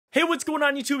Hey, what's going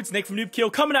on YouTube? It's Nick from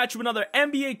NoobKill coming at you with another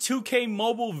NBA 2K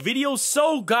mobile video.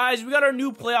 So guys, we got our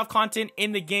new playoff content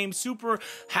in the game. Super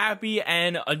happy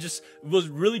and just was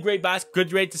really great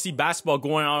to see basketball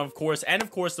going on, of course. And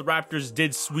of course, the Raptors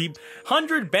did sweep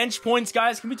 100 bench points,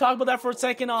 guys. Can we talk about that for a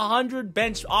second? 100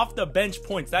 bench off the bench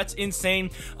points. That's insane.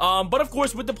 But of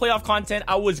course, with the playoff content,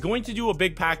 I was going to do a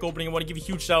big pack opening. I want to give a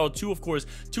huge shout out to, of course,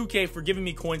 2K for giving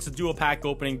me coins to do a pack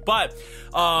opening. But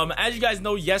as you guys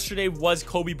know, yesterday was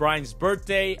Kobe Bryant's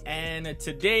birthday, and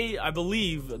today I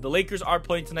believe the Lakers are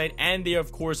playing tonight, and they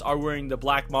of course are wearing the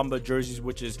Black Mamba jerseys,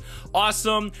 which is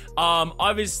awesome.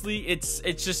 Obviously it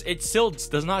still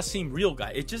does not seem real,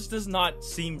 guys. It just does not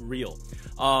seem real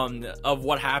of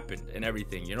what happened and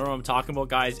everything. You know what I'm talking about,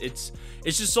 guys? It's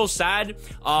just so sad.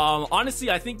 Honestly,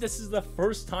 I think this is the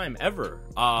first time ever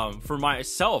for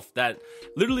myself that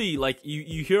literally, like,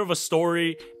 you hear of a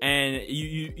story and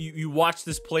you watch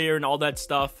this player and all that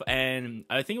stuff, and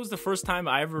I think it was the first time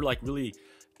I ever like really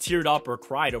teared up or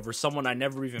cried over someone I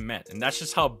never even met. And that's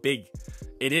just how big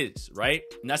it is, right?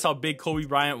 And that's how big Kobe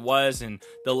Bryant was and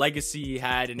the legacy he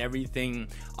had and everything.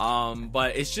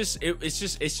 But it's just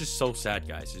so sad,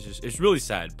 guys. It's really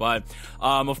sad. But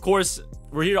of course,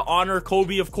 we're here to honor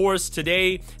Kobe. Of course,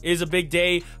 today is a big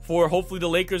day for hopefully the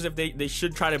Lakers, if they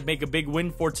should try to make a big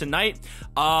win for tonight.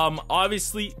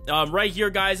 Obviously, right here,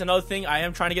 guys, another thing, I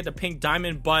am trying to get the pink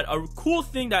diamond, but a cool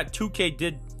thing that 2K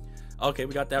did. Okay,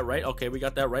 we got that right. Okay, we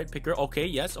got that right. Picker. Okay,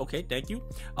 yes. Okay, thank you.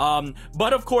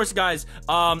 But of course, guys,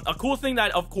 a cool thing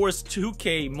that, of course,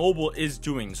 2K Mobile is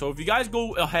doing. So if you guys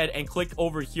go ahead and click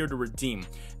over here to redeem,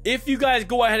 if you guys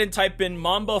go ahead and type in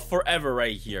Mamba Forever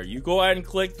right here, you go ahead and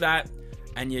click that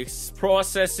and you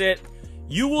process it,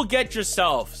 you will get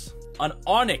yourselves an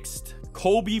ONYX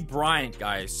Kobe Bryant,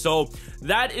 guys. So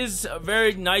that is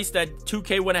very nice that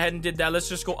 2K went ahead and did that. Let's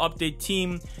just go update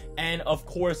team and of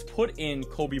course put in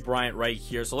Kobe Bryant right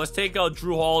here. So let's take out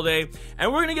Drew Holiday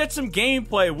and we're gonna get some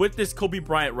gameplay with this Kobe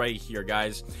Bryant right here,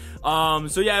 guys.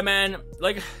 So yeah, man,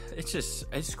 like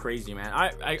it's crazy, man.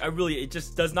 I really, it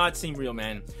just does not seem real,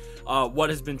 man. What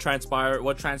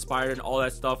transpired and all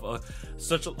that stuff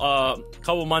such a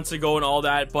couple months ago and all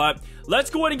that. But let's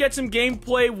go ahead and get some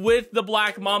gameplay with the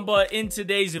Black Mamba in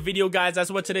today's video, guys. That's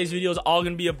what today's video is all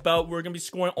gonna be about. We're gonna be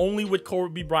scoring only with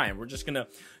Kobe Bryant. We're just gonna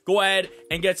go ahead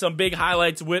and get some big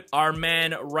highlights with our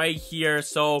man right here.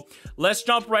 So let's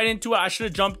jump right into it. I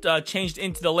should have changed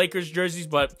into the Lakers jerseys,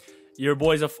 but your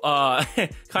boys kind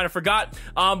of forgot.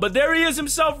 But there he is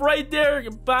himself right there.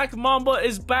 Black Mamba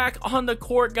is back on the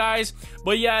court, guys.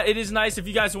 But yeah, it is nice. If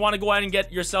you guys want to go ahead and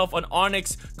get yourself an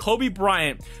ONYX Kobe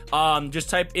Bryant,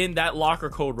 just type in that locker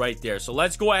code right there. So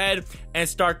let's go ahead and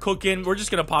start cooking. We're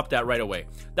just gonna pop that right away.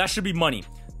 That should be money.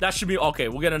 That should be okay.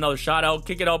 We'll get another shot out.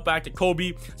 Kick it out back to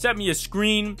Kobe. Set me a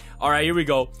screen. All right, here we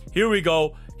go. Here we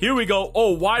go. Here we go.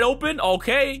 Oh, wide open.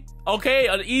 Okay. Okay,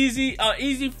 an easy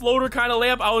floater kind of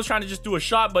layup. I was trying to just do a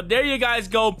shot, but there you guys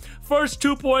go. First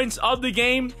 2 points of the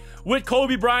game with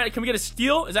Kobe Bryant. Can we get a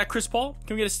steal? Is that Chris Paul?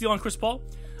 Can we get a steal on Chris Paul?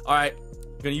 All right,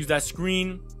 I'm gonna use that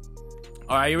screen.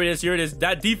 All right, here it is. Here it is.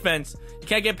 That defense. You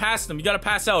can't get past them. You got to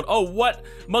pass out. Oh, what?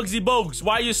 Muggsy Bogues,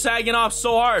 why are you sagging off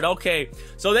so hard? Okay,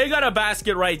 so they got a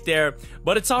basket right there,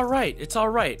 but it's all right. It's all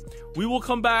right. We will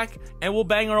come back and we'll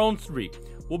bang our own three.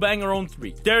 We'll bang our own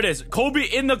three. There it is. Kobe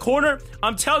in the corner.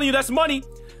 I'm telling you, that's money.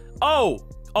 Oh,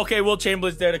 okay. Will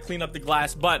Chamberlain's there to clean up the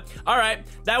glass, but all right.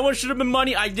 That one should have been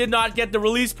money. I did not get the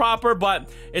release proper,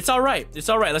 but it's all right. It's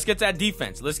all right. Let's get that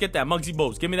defense. Let's get that. Muggsy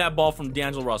Bogues. Give me that ball from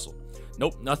D'Angelo Russell.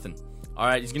 Nope, nothing. All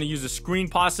right, he's going to use the screen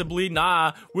possibly.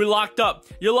 Nah, we're locked up.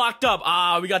 You're locked up.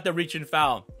 Ah, we got the reach and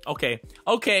foul. Okay,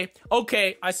 okay,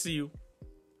 okay. I see you.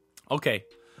 Okay,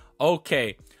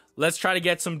 okay. Let's try to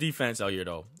get some defense out here,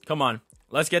 though. Come on.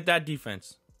 Let's get that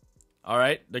defense. All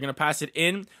right, they're going to pass it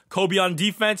in. Kobe on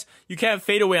defense. You can't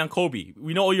fade away on Kobe.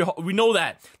 We know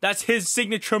that. That's his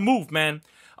signature move, man.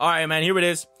 All right, man, here it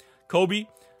is. Kobe,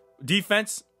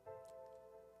 defense.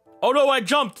 Oh, no, I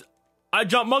jumped.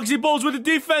 Muggsy Bogues with the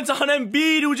defense on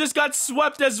Embiid, who just got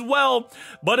swept as well.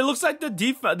 But it looks like the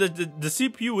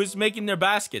CPU is making their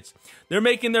baskets. They're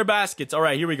making their baskets. All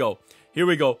right, here we go. Here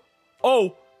we go.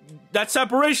 Oh, that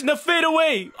separation, the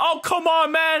fadeaway. Oh, come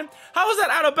on, man. How is that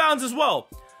out of bounds as well?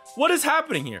 What is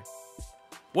happening here?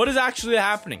 What is actually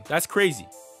happening? That's crazy.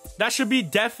 That should be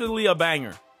definitely a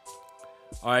banger.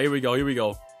 All right, here we go. Here we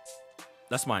go.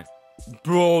 That's mine.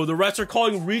 Bro, the refs are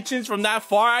calling reach-ins from that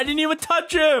far. I didn't even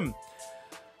touch him.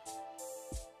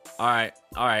 All right,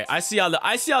 all right. I see how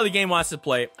the game wants to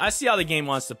play. I see how the game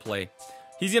wants to play.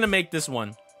 He's gonna make this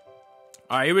one.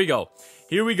 All right, here we go.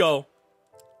 Here we go.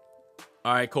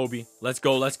 All right, Kobe. Let's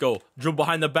go. Let's go. Dribble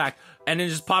behind the back and then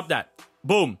just pop that.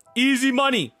 Boom. Easy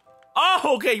money.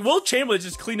 Oh, okay. Will Chamberlain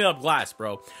just cleaning up glass,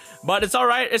 bro. But it's all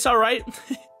right. It's all right.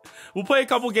 We'll play a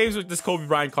couple games with this Kobe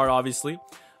Bryant card, obviously.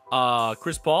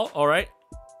 Chris Paul. All right.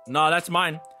 No, that's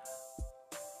mine.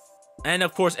 And,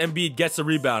 of course, Embiid gets a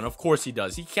rebound. Of course he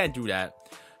does. He can't do that.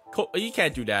 He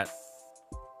can't do that.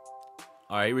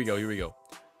 All right, here we go. Here we go.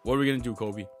 What are we going to do,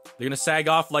 Kobe? They're going to sag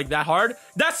off like that hard?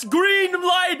 That's green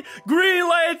light! Green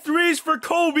light threes for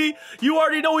Kobe. You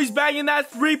already know he's banging that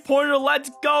three-pointer.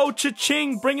 Let's go.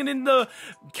 Cha-ching. Bringing in the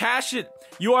cash it.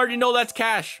 You already know that's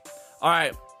cash. All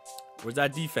right. Where's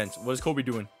that defense? What is Kobe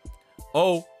doing?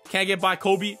 Oh, can't get by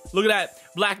Kobe. Look at that.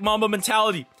 Black Mamba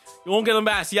mentality. You won't get him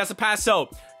pass. He has to pass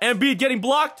out. Embiid getting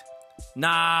blocked.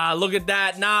 Nah, look at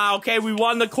that. Nah, okay, we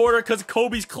won the quarter because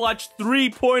Kobe's clutch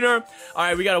three-pointer. All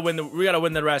right, we gotta win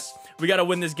the rest. We gotta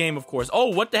win this game, of course. Oh,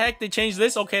 what the heck? They changed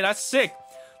this? Okay, that's sick.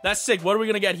 That's sick. What are we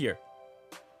gonna get here?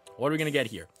 What are we gonna get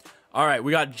here? All right,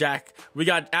 we got Jack. We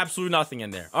got absolutely nothing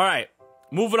in there. All right,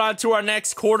 moving on to our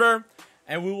next quarter,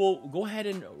 and we will go ahead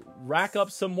and rack up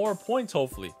some more points,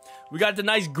 hopefully. We got the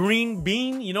nice green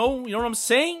bean, you know what I'm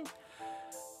saying?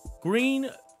 Green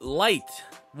light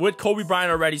with Kobe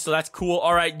Bryant already, so that's cool.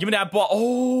 All right, give me that ball.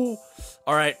 Oh,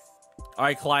 all right,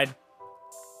 Clyde.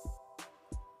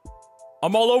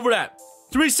 I'm all over that.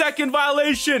 3-second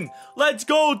violation. Let's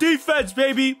go, defense,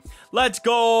 baby. Let's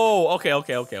go. Okay. All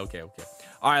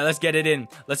right, let's get it in.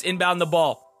 Let's inbound the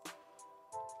ball.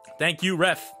 Thank you,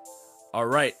 ref. All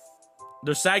right,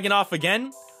 they're sagging off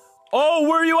again. Oh,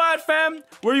 where are you at, fam?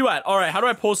 Where are you at? All right, how do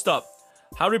I post up?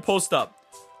 How do we post up?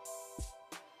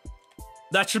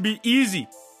 That should be easy.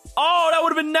 Oh, that would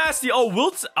have been nasty. Oh,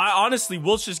 Wilt's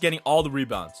Wilt's just getting all the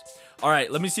rebounds. All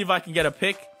right, let me see if I can get a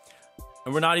pick.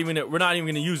 And we're not even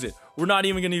gonna use it. We're not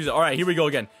even gonna use it. All right, here we go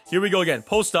again. Here we go again.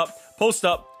 Post up. Post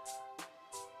up.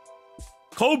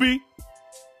 Kobe.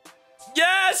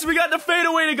 Yes, we got the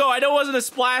fadeaway to go. I know it wasn't a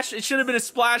splash. It should have been a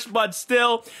splash, but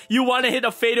still, you want to hit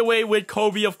a fadeaway with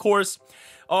Kobe, of course.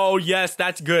 Oh yes,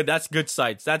 that's good. That's good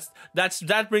sights.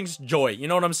 That brings joy. You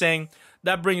know what I'm saying?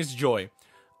 That brings joy.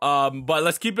 But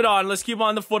let's keep it on. Let's keep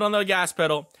on the foot on the gas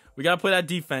pedal. We gotta play that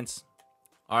defense.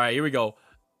 All right, here we go.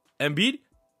 Embiid.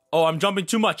 Oh, I'm jumping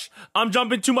too much.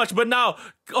 But now,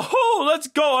 oh, let's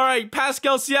go. All right,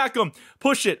 Pascal Siakam.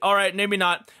 Push it. All right, maybe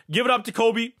not. Give it up to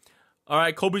Kobe. All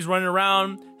right, Kobe's running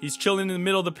around. He's chilling in the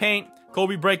middle of the paint.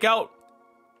 Kobe, break out.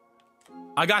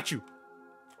 I got you.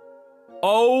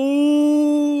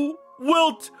 Oh,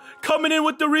 Wilt coming in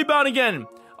with the rebound again.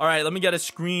 All right, let me get a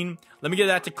screen. Let me get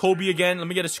that to Kobe again. Let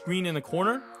me get a screen in the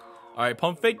corner. All right,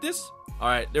 pump fake this. All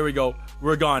right, there we go.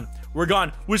 We're gone.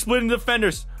 We're splitting the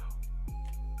defenders.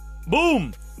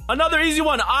 Boom. Another easy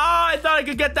one. Ah, I thought I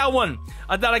could get that one.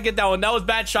 That was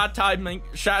bad shot timing.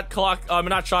 Shot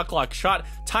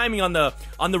timing on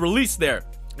the release there.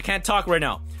 I can't talk right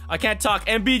now. I can't talk.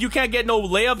 Embiid, you can't get no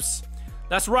layups.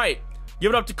 That's right.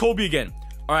 Give it up to Kobe again.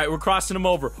 All right, we're crossing him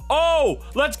over. Oh,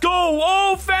 let's go.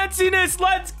 Oh, fanciness.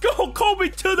 Let's go. Kobe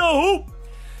to the hoop.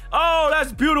 Oh,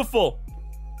 that's beautiful.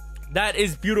 That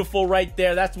is beautiful right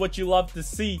there. That's what you love to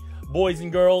see, boys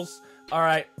and girls. All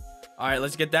right,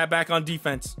 let's get that back on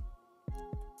defense.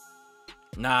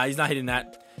 Nah, he's not hitting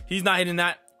that.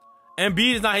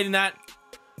 Embiid is not hitting that.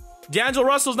 D'Angelo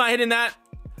Russell's not hitting that.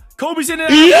 Kobe's hitting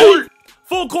that.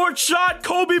 Full court shot.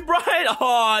 Kobe Bryant.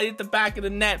 Oh, hit the back of the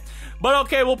net. But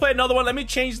okay, we'll play another one. Let me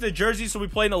change the jerseys so we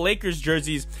play in the Lakers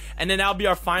jerseys. And then that'll be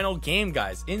our final game,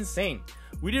 guys. Insane.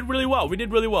 We did really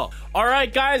well. All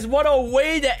right, guys, what a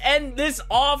way to end this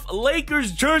off.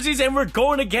 Lakers jerseys, and we're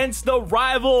going against the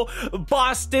rival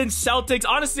Boston Celtics.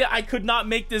 Honestly, I could not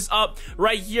make this up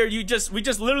right here. We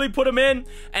just literally put him in,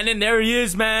 and then there he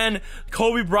is, man.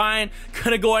 Kobe Bryant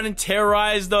gonna go ahead and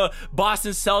terrorize the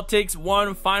Boston Celtics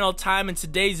one final time in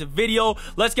today's video.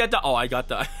 Let's get the, oh, I got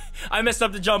the, I messed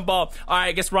up the jump ball. All right,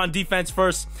 I guess we're on defense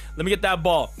first. Let me get that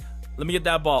ball.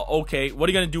 Okay, what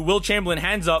are you gonna do? Will Chamberlain,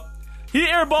 hands up. He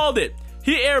airballed it.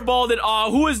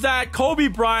 Who is that? Kobe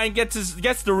Bryant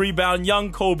gets the rebound.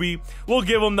 Young Kobe. We'll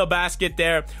give him the basket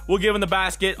there.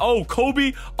 Oh,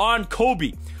 Kobe on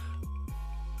Kobe.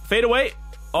 Fade away.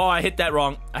 Oh, I hit that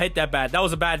wrong. I hit that bad. That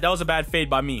was a bad fade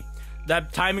by me.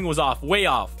 That timing was off. Way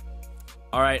off.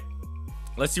 All right.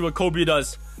 Let's see what Kobe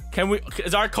does.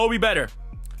 Is our Kobe better?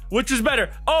 Which is better?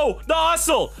 Oh, the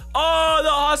hustle. Oh, the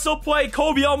hustle play.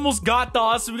 Kobe almost got the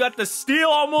hustle. We got the steal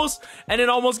almost, and then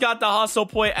almost got the hustle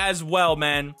play as well,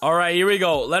 man. All right, here we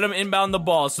go. Let him inbound the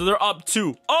ball. So they're up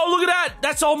 2. Oh, look at that.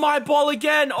 That's all my ball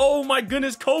again. Oh, my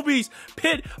goodness. Kobe's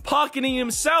pocketing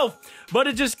himself, but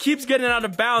it just keeps getting out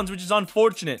of bounds, which is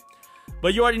unfortunate.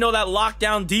 But you already know that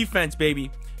lockdown defense, baby.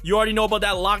 You already know about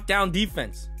that lockdown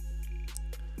defense.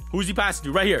 Who's he passing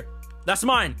to? Right here. That's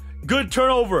mine. Good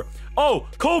turnover. Oh,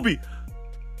 Kobe.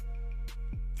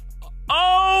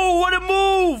 Oh, what a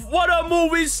move. What a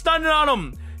move. He's stunning on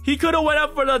him. He could have went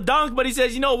up for the dunk, but he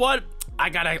says, you know what? I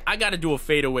gotta do a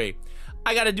fadeaway.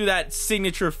 I gotta do that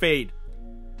signature fade.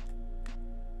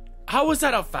 How was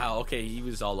that a foul? Okay, he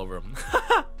was all over him.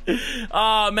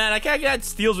 Oh, man, I can't get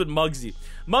steals with Muggsy.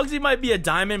 Muggsy might be a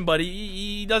diamond, but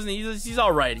he doesn't. He's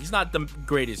all right. He's not the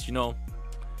greatest, you know.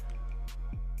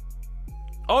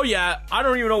 Oh, yeah. I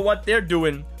don't even know what they're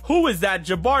doing. Who is that?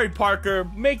 Jabari Parker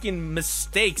making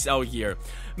mistakes out here.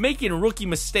 Making rookie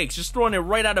mistakes. Just throwing it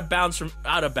right out of bounds from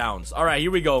out of bounds. All right,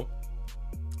 here we go.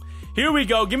 Here we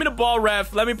go. Give me the ball,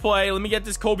 ref. Let me play. Let me get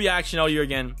this Kobe action out here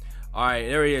again. All right,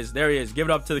 there he is. There he is. Give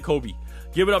it up to the Kobe.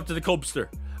 Give it up to the Cobster.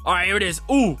 All right, here it is.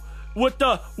 Ooh, with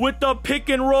the pick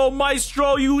and roll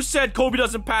maestro. You said Kobe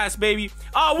doesn't pass, baby.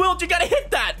 Oh, Wilt, you gotta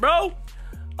hit that, bro.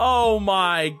 Oh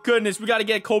my goodness, we gotta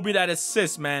get Kobe that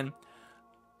assist, man.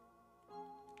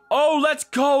 Oh, let's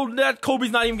go. That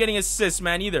Kobe's not even getting assists,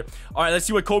 man, either. All right, let's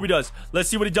see what Kobe does. Let's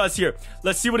see what he does here.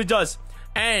 Let's see what he does.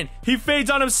 And he fades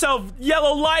on himself.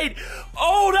 Yellow light.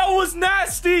 Oh, that was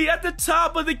nasty at the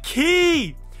top of the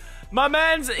key. My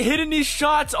man's hitting these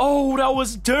shots. Oh, that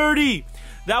was dirty.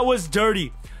 That was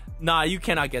dirty. Nah, you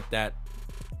cannot get that.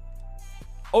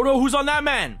 Oh, no, who's on that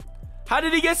man? How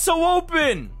did he get so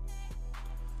open?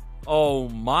 Oh,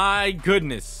 my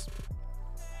goodness.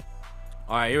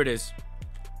 All right, here it is.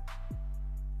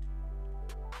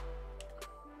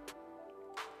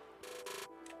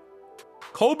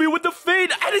 Kobe with the fade.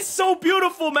 That is so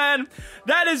beautiful, man.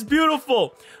 That is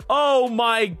beautiful. Oh,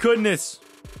 my goodness.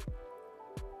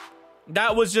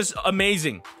 That was just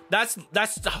amazing. That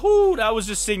was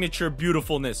just signature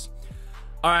beautifulness.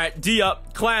 All right, D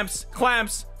up. Clamps.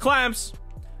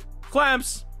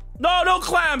 No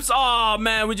clamps. Oh,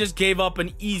 man, we just gave up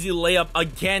an easy layup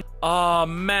again. Oh,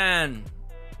 man.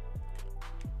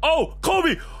 Oh,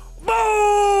 Kobe.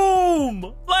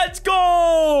 Boom! Let's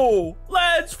go!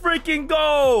 Let's freaking go!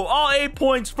 All 8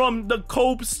 points from the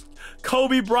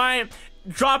Kobe Bryant,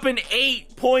 dropping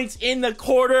 8 points in the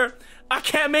quarter. I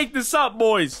can't make this up,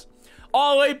 boys.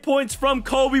 All 8 points from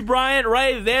Kobe Bryant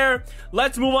right there.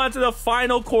 Let's move on to the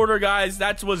final quarter, guys.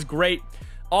 That was great.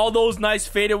 All those nice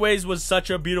fadeaways was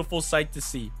such a beautiful sight to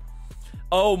see.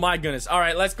 Oh my goodness. All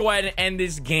right, let's go ahead and end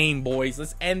this game, boys.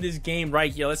 Let's end this game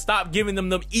right here. Let's stop giving them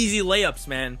easy layups,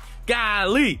 man.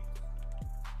 Golly.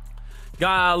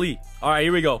 All right,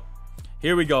 here we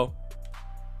go.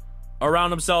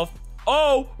 Around himself.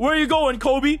 Oh, where are you going,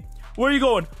 Kobe? Where are you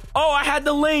going? Oh, I had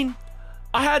the lane.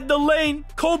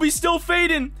 Kobe's still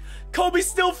fading.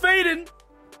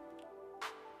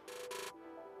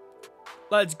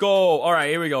 Let's go. All right,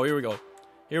 here we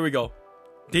go.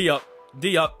 D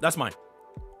up. That's mine.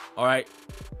 All right,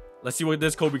 let's see what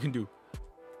this Kobe can do.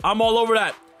 I'm all over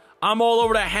that.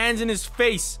 Hands in his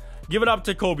face. Give it up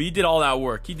to Kobe. He did all that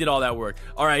work.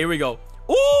 All right, here we go.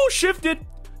 Ooh, shifted.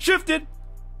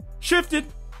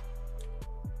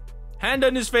 Hand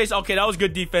in his face. Okay, that was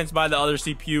good defense by the other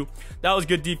CPU. That was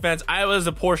good defense. I was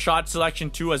a poor shot selection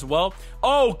too as well.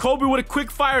 Oh, Kobe with a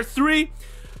quick fire 3.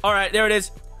 All right, there it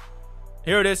is.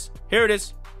 Here it is.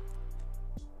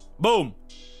 Boom.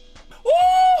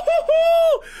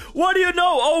 Ooh, what do you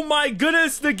know? Oh my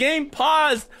goodness, the game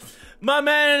paused. My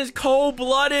man is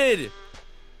cold-blooded.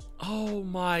 Oh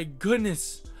my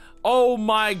goodness. Oh,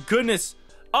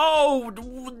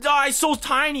 so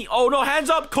tiny. Oh no,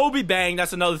 hands up, Kobe. Bang,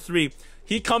 that's another 3.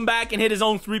 He come back and hit his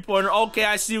own 3-pointer. Okay,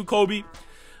 I see you, Kobe.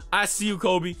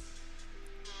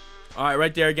 All right,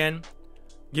 right there again.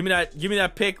 Give me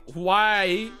that pick.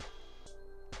 Why?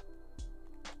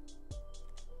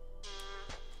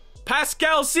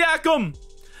 Pascal Siakam,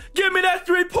 give me that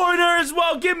 3-pointer as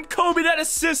well. Give him Kobe that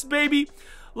assist, baby.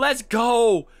 Let's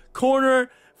go. Corner,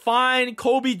 fine.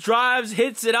 Kobe drives,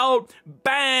 hits it out.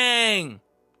 Bang.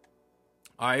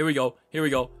 All right, here we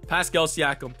go. Pascal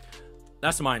Siakam.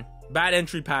 That's mine. Bad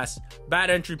entry pass.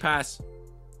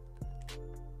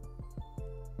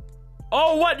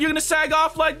 Oh, what? You're going to sag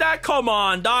off like that? Come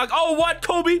on, dog. Oh, what,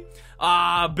 Kobe?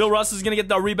 Bill Russell's going to get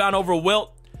the rebound over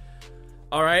Wilt.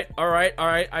 All right.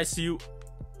 I see you.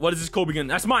 What is this Kobe gun?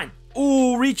 That's mine.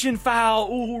 Ooh, reaching foul.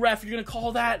 Ooh, ref, you're going to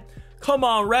call that? Come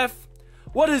on, ref.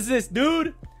 What is this,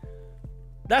 dude?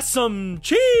 That's some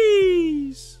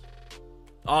cheese.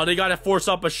 Oh, they got to force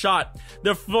up a shot.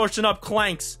 They're forcing up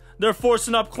clanks.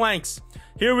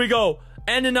 Here we go.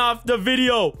 Ending off the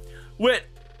video with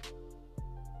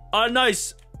a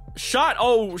nice shot.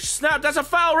 Oh, snap. That's a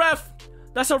foul, ref.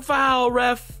 That's a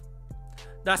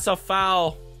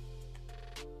foul.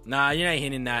 Nah, you're not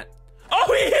hitting that.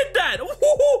 Oh, he hit that.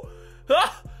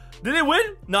 Did they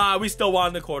win? Nah, we still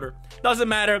won the quarter. Doesn't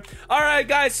matter. All right,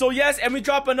 guys. So yes, and we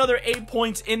drop another 8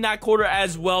 points in that quarter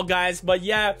as well, guys. But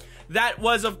yeah, that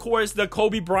was, of course, the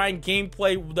Kobe Bryant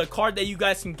gameplay, the card that you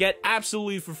guys can get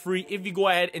absolutely for free if you go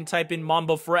ahead and type in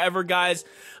Mamba Forever, guys.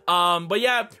 But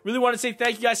yeah, really want to say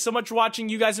thank you guys so much for watching.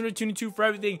 You guys are tuning to for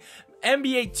everything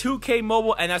NBA 2K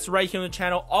Mobile, and that's right here on the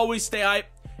channel. Always stay hype,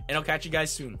 and I'll catch you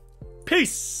guys soon.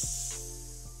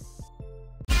 Peace.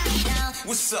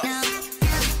 What's up?